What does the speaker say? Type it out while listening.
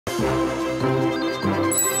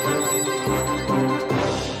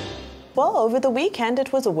Well, over the weekend,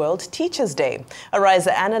 it was a World Teachers' Day.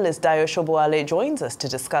 Ariza analyst Dayo Sobowale joins us to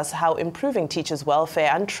discuss how improving teachers'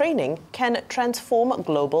 welfare and training can transform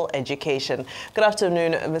global education. Good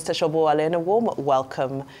afternoon, Mr. Sobowale, and a warm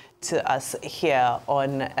welcome to us here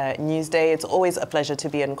on Newsday. It's always a pleasure to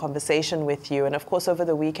be in conversation with you. And of course, over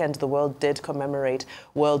the weekend, the world did commemorate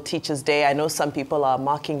World Teachers' Day. I know some people are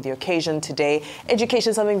marking the occasion today.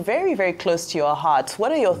 Education is something very, very close to your heart.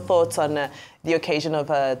 What are your thoughts on the occasion of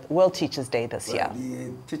World Teachers' Day this year?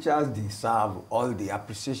 The teachers deserve all the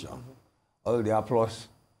appreciation, all the applause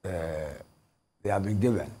they have been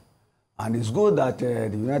given. And it's good that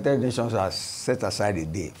the United Nations has set aside a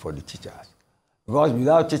day for the teachers. Because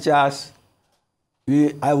without teachers,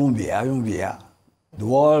 I won't be here. The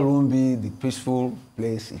world won't be the peaceful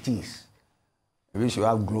place it is. In which you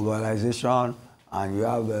have globalization and you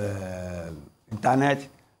have internet,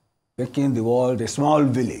 making the world a small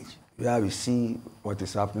village where we see what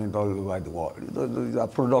is happening all over the world. These are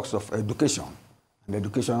products of education and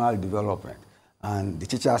educational development. And the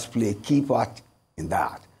teachers play a key part in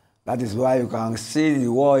that. That is why you can see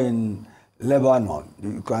the war in Lebanon,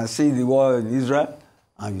 you can see the war in Israel,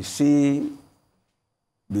 and you see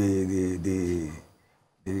the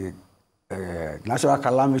natural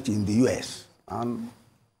calamity in the US, and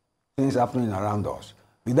things happening around us.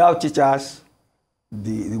 Without teachers,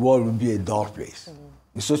 the world would be a dull place.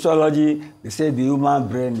 In sociology, they say the human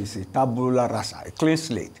brain is a tabula rasa, a clean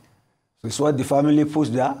slate. So it's what the family puts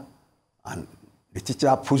there, and the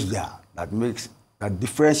teacher puts there, that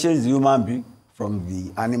differentiates the human being from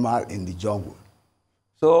the animal in the jungle.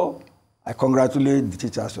 So I congratulate the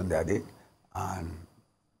teachers on their day, and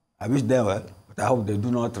I wish them well, but I hope they do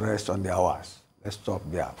not rest on their hours. Let's stop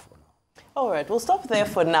there for now. All right, we'll stop there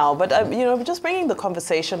for now. But, just bringing the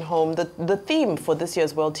conversation home, the theme for this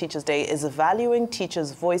year's World Teachers' Day is valuing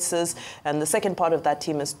teachers' voices. And the second part of that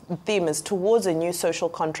theme is towards a new social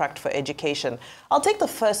contract for education. I'll take the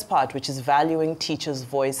first part, which is valuing teachers'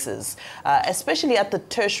 voices, especially at the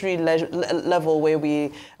tertiary level where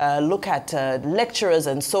we look at lecturers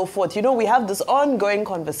and so forth. You know, we have this ongoing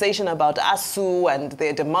conversation about ASU and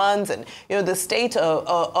their demands and, the state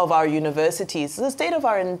of our universities, the state of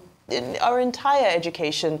our entire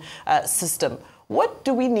education system. What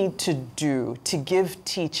do we need to do to give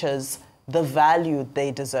teachers the value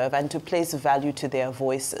they deserve and to place value to their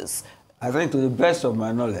voices? I think to the best of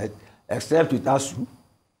my knowledge, except with ASU,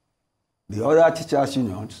 the other teachers'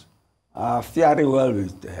 unions are fairly well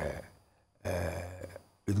with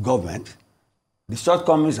government. The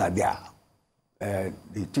shortcomings are there. The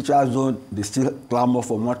teachers they still clamor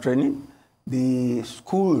for more training. The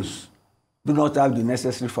schools do not have the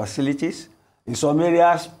necessary facilities. In some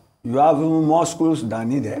areas, you have even more schools than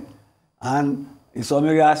needed. And in some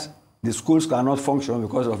areas, the schools cannot function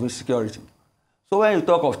because of insecurity. So when you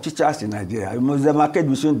talk of teachers in Nigeria, you must demarcate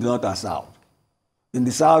between the North and South. In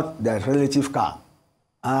the South, there's relative calm.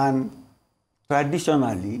 And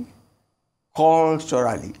traditionally,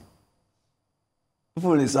 culturally,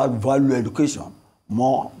 people in the South value education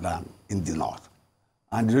more than in the North.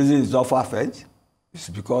 And the reason is not far-fetched. It's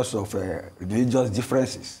because of religious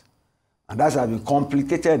differences. And that has been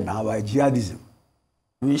complicated now by jihadism,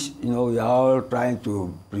 which, we are all trying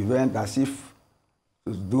to prevent pretend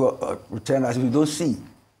as if we don't see.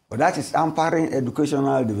 But that is hampering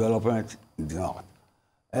educational development in the North.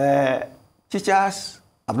 Teachers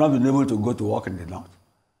have not been able to go to work in the North.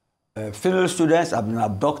 Female students have been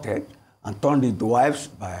abducted and turned into wives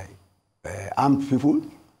by armed people.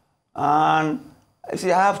 And I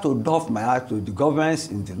have to doff my hat to the governments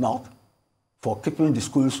in the North for keeping the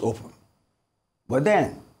schools open. But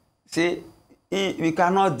then, we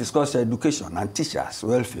cannot discuss education and teachers'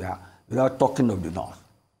 welfare without talking of the North.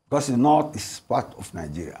 Because the North is part of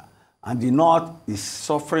Nigeria. And the North is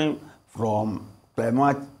suffering from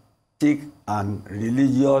climatic and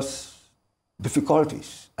religious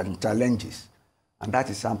difficulties and challenges. And that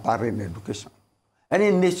is hampering education.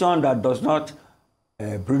 Any nation that does not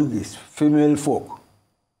bring its female folk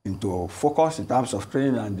into focus in terms of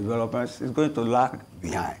training and development is going to lag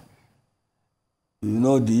behind. You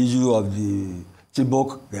know the issue of the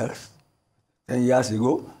Chibok girls 10 years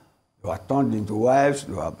ago, they were turned into wives,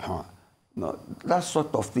 that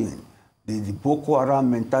sort of thing. The Boko Haram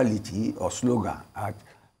mentality or slogan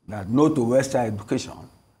that no to Western education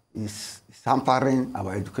is hampering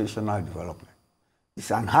our educational development. It's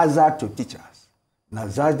an hazard to teachers, an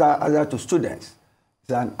hazard to students.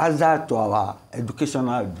 It's an hazard to our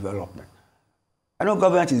educational development. I know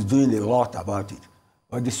government is doing a lot about it,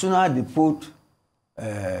 but the sooner they put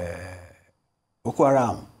Boko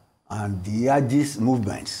Haram and the jihadist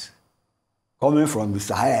movements coming from the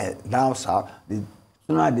Sahel down south, the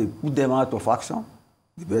sooner they put them out of action,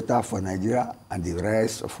 the better for Nigeria and the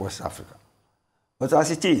rest of West Africa. But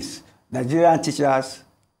as it is, Nigerian teachers,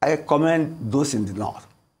 I commend those in the north,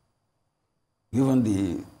 given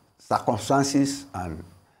the circumstances and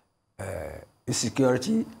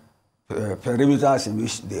insecurity perimeters in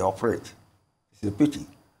which they operate. It's a pity.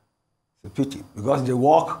 It's a pity because they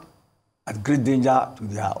work at great danger to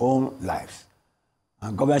their own lives.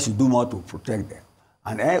 And government should do more to protect them.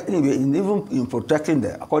 And anyway, even in protecting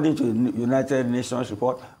them, according to the United Nations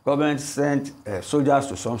report, government sent soldiers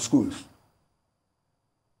to some schools,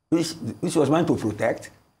 which was meant to protect.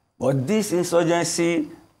 But this insurgency,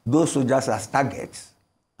 those soldiers as targets,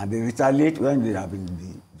 and they retaliate when they have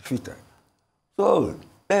been defeated. So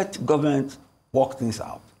let government work things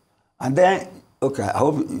out. And then, okay, I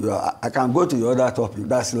hope I can go to the other topic.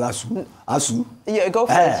 That's ASU. Yeah, go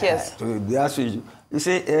for it, yes. To the ASU. You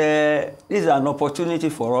see, this is an opportunity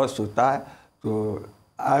for us to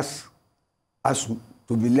ask ASU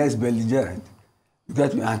to be less belligerent,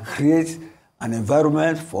 and create an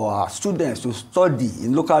environment for our students to study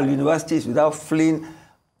in local universities without fleeing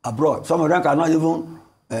abroad. Some of them cannot even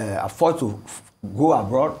afford to go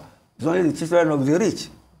abroad. It's only the children of the rich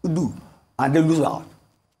who do, and they lose out.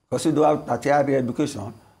 Because you don't have tertiary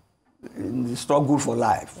education, in the struggle for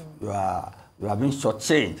life, you are being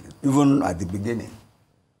shortchanged, even at the beginning.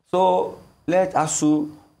 So let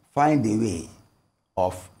ASU find a way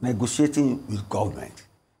of negotiating with government.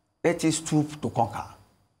 Let it stoop to conquer.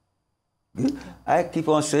 Okay? I keep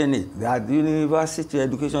on saying it, that university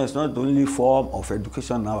education is not the only form of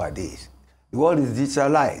education nowadays. The world is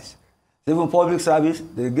digitalized. Even public service,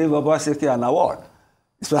 they gave Obaseki an award.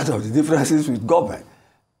 It's part of the differences with government.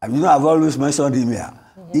 And you know, I've always mentioned him here.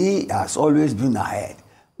 Mm-hmm. He has always been ahead.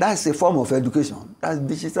 That's a form of education. That's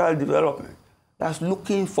digital development. That's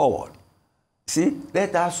looking forward. See,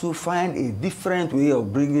 let us find a different way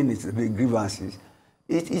of bringing its grievances.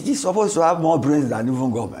 It is supposed to have more brains than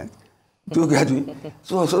even government. To get me?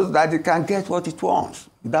 So that it can get what it wants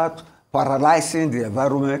without paralyzing the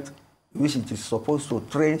environment in which it is supposed to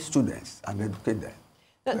train students and educate them.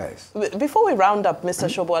 Yes. Before we round up, Mr.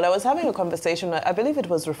 Sobowale, I was having a conversation, I believe it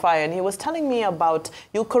was Rufai, and he was telling me about,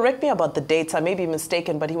 you'll correct me about the dates, I may be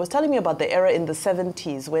mistaken, but he was telling me about the era in the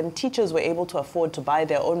 70s when teachers were able to afford to buy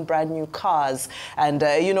their own brand new cars and,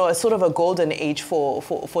 you know, a sort of a golden age for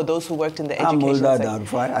those who worked in the education sector. I'm older than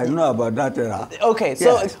Rufai. I know about that era. Okay,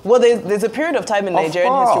 so, yes. Well, there's a period of time in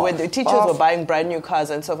Nigerian history when the teachers were buying brand new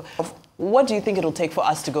cars and so forth. What do you think it'll take for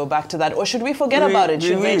us to go back to that? Or should we forget about it?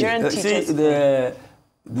 Should Nigerian teachers... See,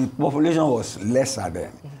 the population was lesser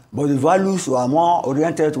then, but the values were more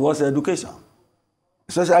oriented towards education,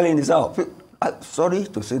 especially in the South. Sorry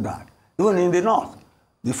to say that. Even in the North,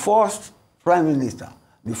 the first Prime Minister,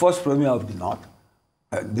 the first Premier of the North,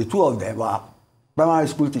 the two of them were primary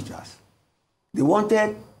school teachers. They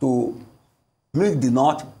wanted to make the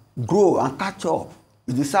North grow and catch up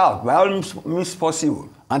with the South by all means possible,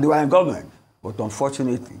 and they were in government. But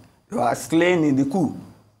unfortunately, they were slain in the coup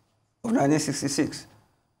of 1966.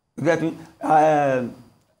 You get me?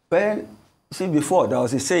 See, before there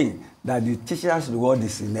was a saying that the teacher's reward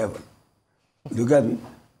is in heaven. You get me?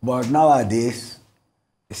 But nowadays,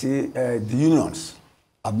 you see, the unions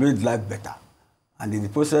have made life better. And in the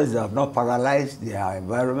process, they have not paralyzed their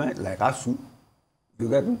environment like ASU. You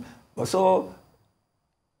get me? But so,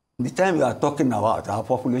 the time we are talking about, our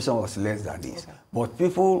population was less than this. Okay. But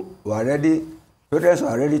people were ready, parents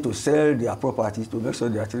were ready to sell their properties to make sure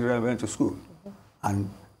their children went to school. And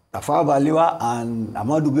Tafawa Balewa and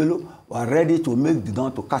Ahmadu Bello were ready to make the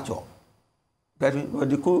North to catch up. But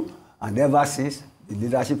the coup, and ever since, the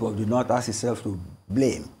leadership of the North has itself to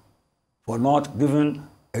blame for not giving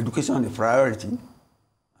education a priority.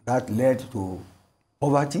 That led to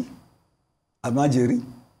poverty, Almajiri,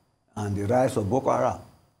 and the rise of Boko Haram,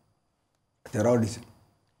 terrorism.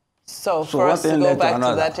 So for us to go back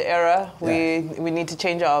to that era, we need to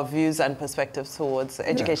change our views and perspectives towards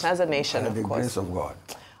education as a nation, of course. By the grace of God.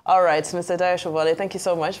 All right, Mr. Dayo Sobowale, thank you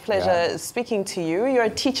so much. Pleasure speaking to you. You're a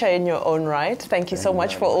teacher in your own right. Thank you so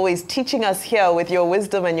much for always teaching us here with your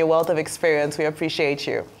wisdom and your wealth of experience. We appreciate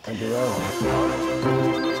you. Thank you very much.